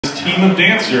team of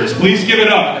dancers. Please give it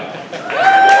up.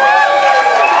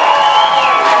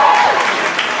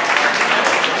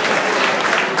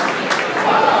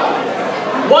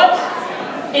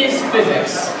 What is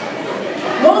physics?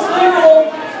 Most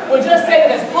people would just say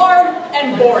that it's hard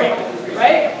and boring,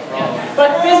 right?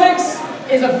 But physics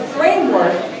is a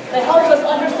framework that helps us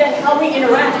understand how we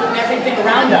interact with everything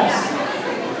around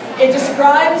us. It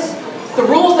describes the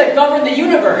rules that govern the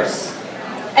universe,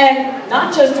 and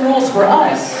not just the rules for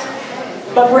us,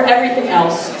 but for everything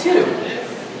else too.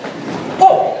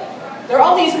 Whoa! There are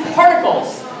all these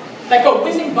particles that go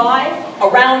whizzing by,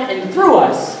 around, and through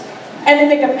us, and they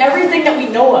make up everything that we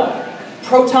know of.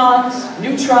 Protons,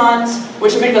 neutrons,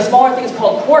 which are made of smaller things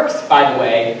called quarks, by the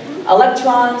way,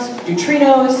 electrons,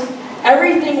 neutrinos.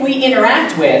 Everything we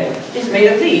interact with is made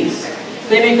of these.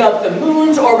 They make up the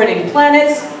moons orbiting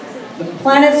planets, the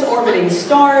planets orbiting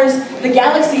stars, the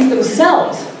galaxies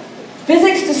themselves.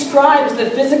 Physics describes the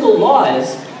physical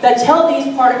laws that tell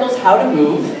these particles how to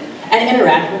move and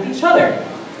interact with each other.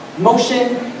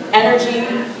 Motion, energy,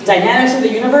 dynamics of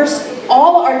the universe,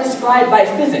 all are described by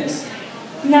physics.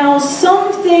 Now,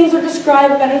 some things are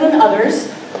described better than others,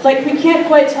 like we can't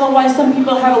quite tell why some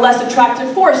people have a less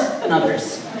attractive force than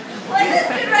others. Well, this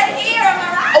is right here, am I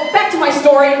right? Oh, back to my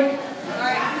story.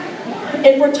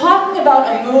 If we're talking about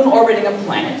a moon orbiting a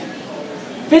planet,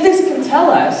 physics can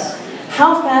tell us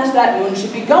how fast that moon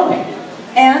should be going,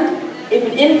 and if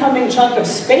an incoming chunk of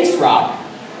space rock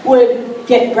would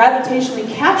get gravitationally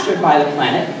captured by the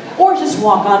planet, or just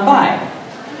walk on by.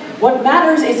 What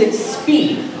matters is its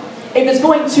speed. If it's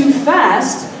going too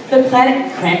fast, the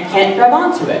planet can't grab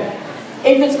onto it.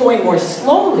 If it's going more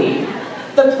slowly,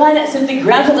 the planet simply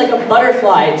grabs it like a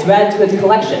butterfly to add to its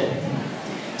collection.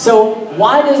 So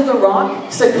why does the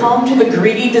rock succumb to the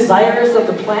greedy desires of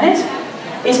the planet?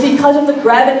 It's because of the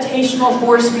gravitational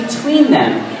force between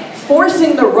them,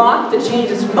 forcing the rock to change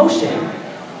its motion,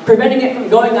 preventing it from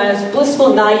going on its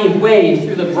blissful, naive way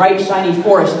through the bright, shiny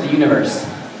forest of the universe.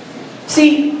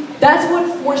 See, that's what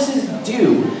forces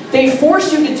do. They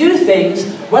force you to do things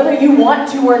whether you want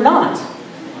to or not.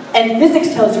 And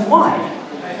physics tells you why.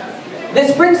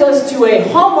 This brings us to a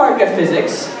hallmark of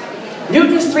physics,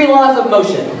 Newton's 3 laws of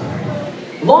motion.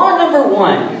 Law number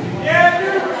 1.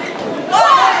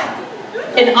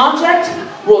 An object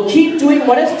will keep doing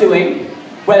what it's doing,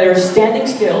 whether standing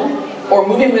still or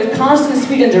moving with constant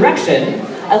speed and direction,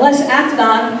 unless acted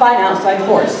on by an outside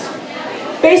force.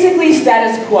 Basically,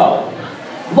 status quo.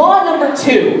 Law number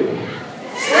 2.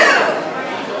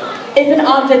 If an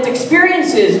object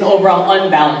experiences an overall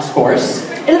unbalanced force,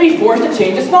 it'll be forced to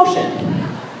change its motion.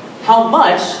 How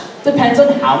much depends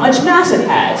on how much mass it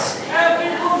has.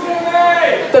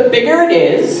 The bigger it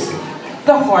is,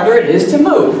 the harder it is to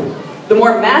move. The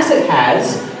more mass it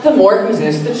has, the more it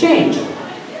resists the change.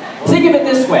 Think of it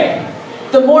this way.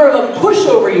 The more of a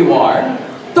pushover you are,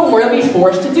 the more you'll be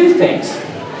forced to do things.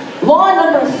 Law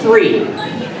number 3.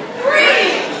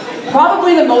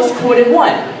 Probably the most quoted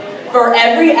one. For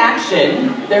every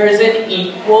action, there is an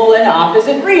equal and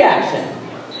opposite reaction.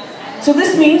 So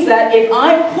this means that if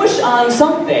I push on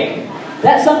something,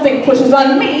 that something pushes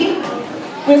on me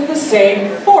with the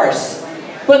same force.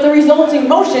 But the resulting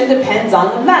motion depends on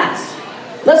the mass.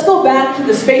 Let's go back to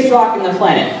the space rock and the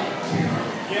planet.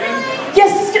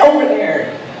 Yes, let's get over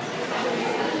there.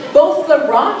 Both the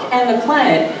rock and the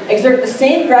planet exert the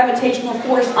same gravitational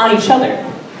force on each other.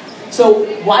 So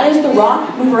why does the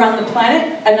rock move around the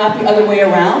planet and not the other way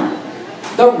around?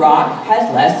 The rock has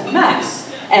less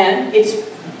mass, and its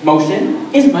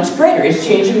motion is much greater. Its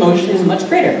change in motion is much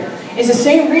greater. It's the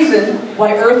same reason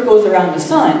why Earth goes around the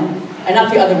sun and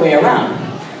not the other way around.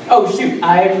 Oh shoot,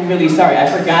 I'm really sorry, I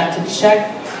forgot to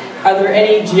check. Are there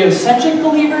any geocentric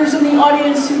believers in the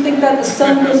audience who think that the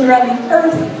sun goes around the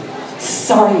Earth?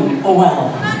 Sorry, oh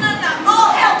well. No.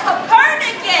 All hail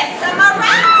Copernicus, am I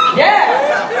right? Yeah!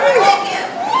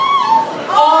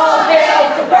 All hail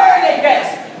Copernicus!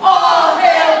 All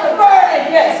hail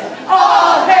Copernicus!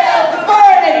 All hail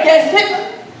Copernicus!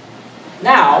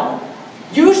 Now,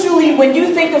 usually when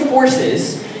you think of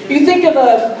forces, you think of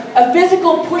a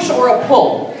physical push or a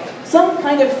pull, some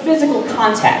kind of physical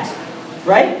contact,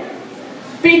 right?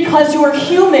 Because you are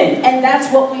human, and that's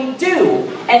what we do.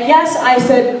 And yes, I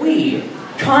said we.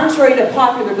 Contrary to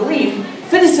popular belief,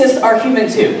 physicists are human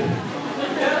too.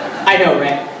 I know,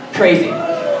 right? Crazy.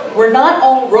 We're not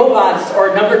all robots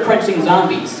or number-crunching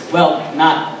zombies. Well,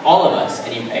 not all of us,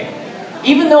 anyway.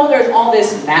 Even though there's all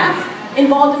this math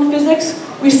involved in physics,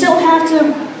 we still have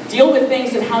to deal with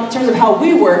things in terms of how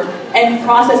we work and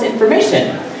process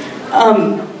information.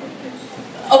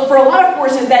 For a lot of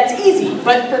forces, that's easy,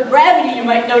 but for gravity, you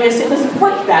might notice it doesn't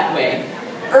work that way.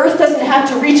 Earth doesn't have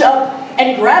to reach up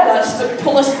and grab us to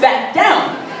pull us back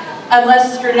down.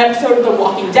 Unless you're in an episode of The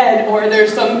Walking Dead, or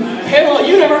there's some parallel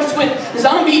universe with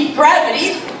zombie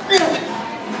gravity.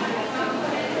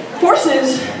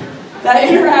 Forces that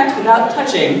interact without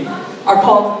touching are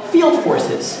called field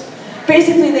forces.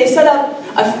 Basically, they set up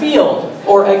a field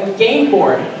or a game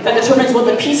board that determines what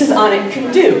the pieces on it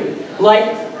can do. Like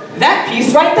that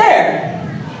piece right there.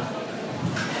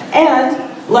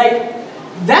 And like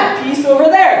that piece over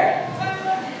there.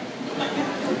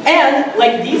 And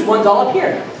like these ones all up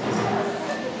here.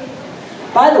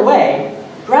 By the way,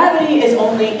 gravity is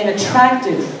only an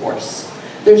attractive force.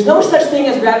 There's no such thing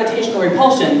as gravitational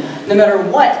repulsion, no matter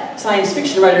what science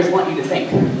fiction writers want you to think.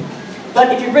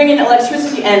 But if you bring in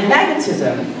electricity and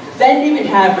magnetism, then you can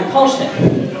have repulsion.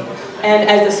 And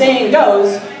as the saying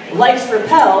goes, likes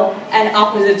repel and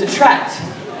opposites attract.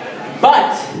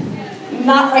 But,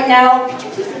 not right now. Could you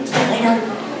please do it later?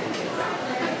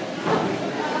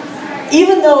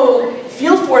 Even though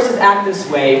field forces act this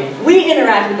way, we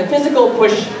interact with a physical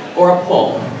push or a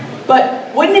pull.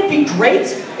 But wouldn't it be great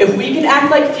if we could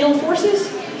act like field forces?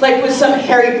 Like with some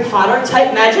Harry Potter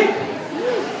type magic?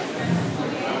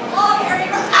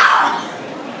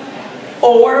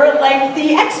 Or like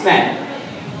the X-Men.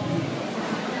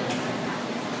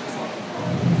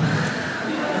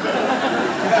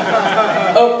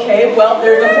 Okay, well,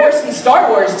 there's a force in Star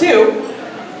Wars too.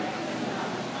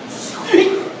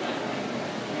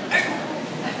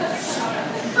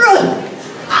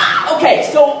 Okay,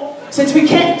 so since we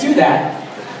can't do that,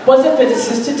 what's a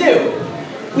physicist to do?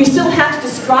 We still have to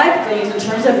describe things in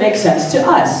terms that make sense to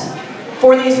us.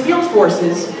 For these field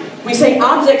forces, we say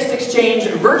objects exchange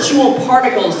virtual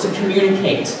particles to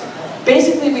communicate.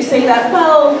 Basically, we say that,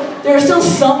 well, there's still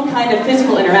some kind of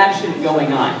physical interaction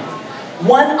going on.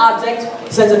 One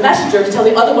object sends a messenger to tell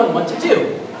the other one what to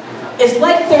do. It's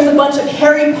like there's a bunch of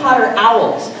Harry Potter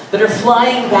owls that are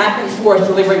flying back and forth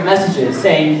delivering messages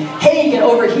saying, hey, get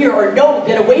over here, or no,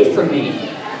 get away from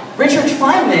me. Richard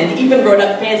Feynman even wrote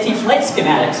up fancy flight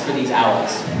schematics for these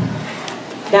owls.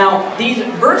 Now, these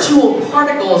virtual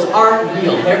particles aren't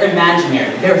real, they're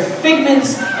imaginary. They're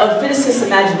figments of physicists'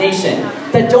 imagination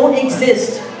that don't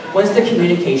exist once the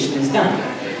communication is done.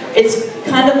 It's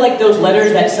kind of like those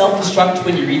letters that self-destruct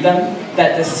when you read them,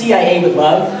 that the CIA would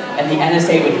love and the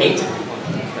NSA would hate.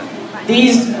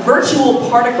 These virtual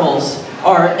particles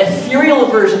are ethereal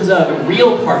versions of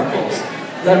real particles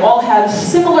that all have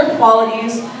similar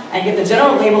qualities and get the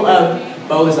general label of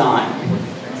boson.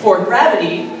 For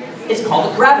gravity, it's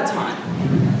called a graviton.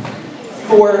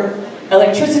 For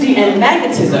electricity and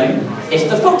magnetism, it's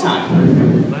the photon.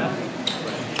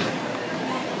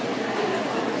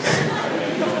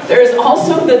 There's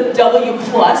also the W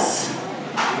plus,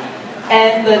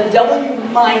 and the W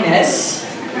minus,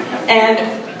 and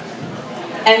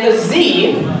the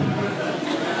Z.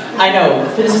 I know,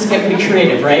 physicists get pretty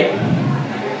creative, right?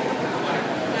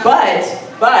 But,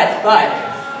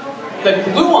 the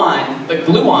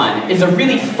gluon is a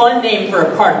really fun name for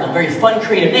a particle, a very fun,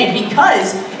 creative name,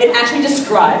 because it actually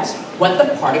describes what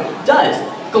the particle does.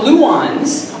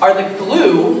 Gluons are the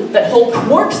glue that hold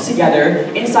quarks together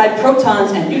inside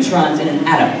protons and neutrons in an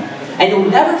atom. And you'll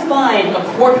never find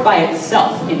a quark by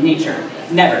itself in nature.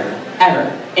 Never,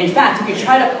 ever. In fact, if you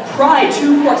try to pry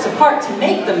two quarks apart to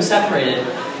make them separated,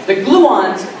 the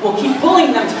gluons will keep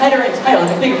pulling them tighter and tighter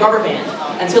like a big rubber band,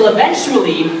 until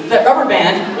eventually that rubber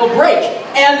band will break.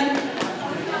 And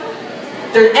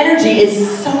their energy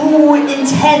is so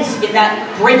intense in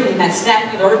that breaking, that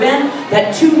snapping of the rubber band,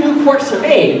 that two new quarks are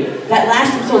made that latch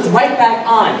themselves right back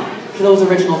on to those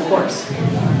original quarks.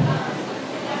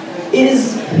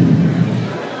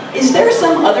 Is there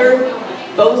some other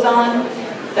boson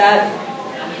that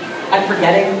I'm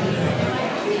forgetting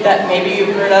that maybe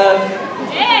you've heard of?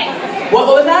 Higgs! What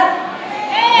was that?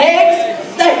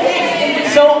 Higgs! The Higgs! Isn't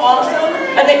it so awesome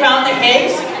that they found the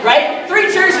Higgs, right?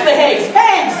 3 cheers for the Higgs!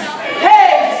 Higgs!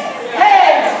 Higgs!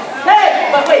 Higgs!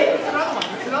 Higgs! But wait,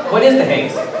 what is the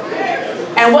Higgs?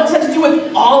 And what's it to do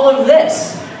with all of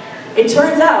this? It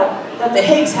turns out that the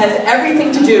Higgs has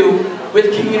everything to do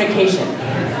with communication.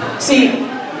 See,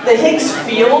 the Higgs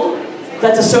field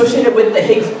that's associated with the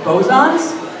Higgs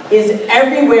bosons is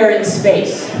everywhere in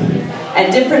space.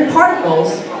 And different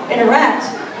particles interact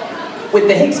with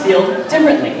the Higgs field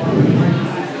differently.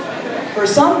 For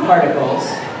some particles,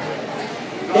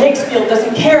 the Higgs field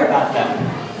doesn't care about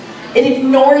them. It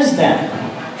ignores them.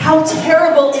 How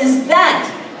terrible is that?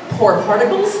 Poor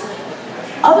particles.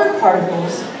 Other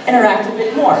particles interact a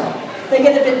bit more. They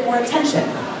get a bit more attention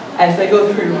as they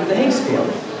go through the Higgs field.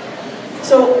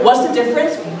 So what's the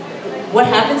difference? What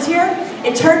happens here?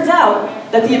 It turns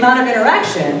out that the amount of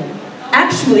interaction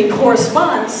actually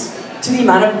corresponds to the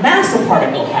amount of mass a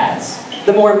particle has.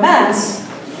 The more mass,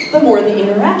 the more the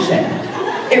interaction.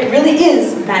 It really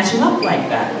is matching up like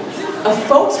that. A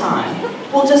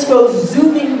photon will just go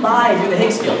zooming by through the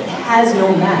Higgs field. It has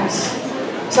no mass.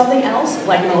 Something else,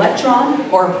 like an electron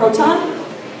or a proton,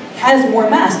 has more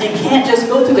mass. It can't just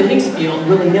go through the Higgs field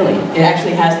willy-nilly.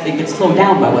 It gets slowed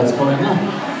down by what's going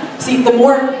on. See, the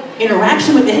more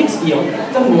interaction with the Higgs field,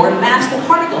 the more mass the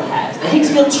particle has. The Higgs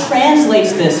field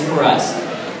translates this for us.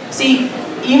 See,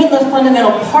 even the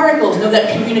fundamental particles know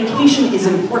that communication is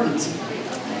important.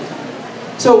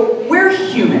 So we're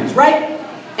humans, right?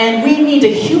 And we need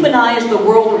to humanize the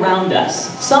world around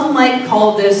us. Some might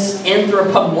call this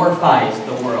anthropomorphize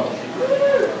the world.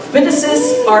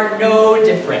 Physicists are no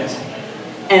different.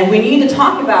 And we need to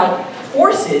talk about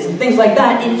forces and things like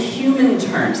that in human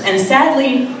terms. And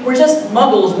sadly, we're just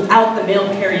muggles without the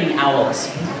mail-carrying owls.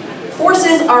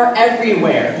 Forces are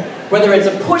everywhere. Whether it's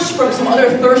a push from some other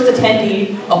thirst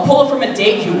attendee, a pull from a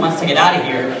date who wants to get out of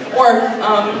here, or,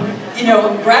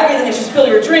 gravity that makes you spill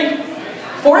your drink.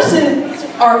 Forces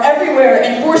are everywhere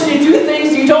and force you to do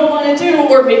things you don't want to do,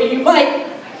 or maybe you might,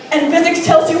 and physics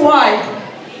tells you why.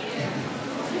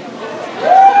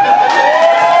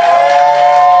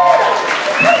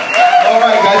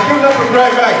 Alright guys, give it up for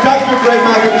Greg Mack. Dr. Greg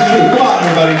Mack in the street. Come on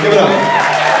everybody, give it up.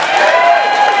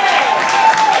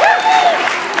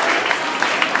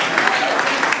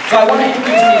 So I want to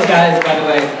introduce these guys, by the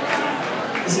way.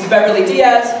 This is Beverly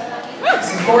Diaz.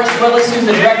 This is Boris Willis, who's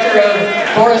the director of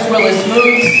Boris Willis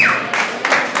Moves.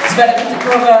 Sveta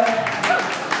Pyntikova.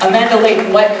 Amanda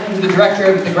Layton-Whiteman, who's the director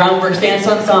of the Groundworks Dance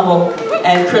Ensemble.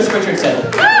 And Richardson.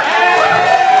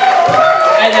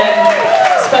 And then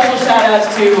special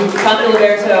shout-outs to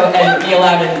Liberto and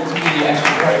Lowden to be the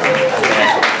extra part of it.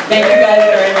 Thank you guys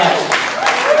very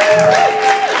much.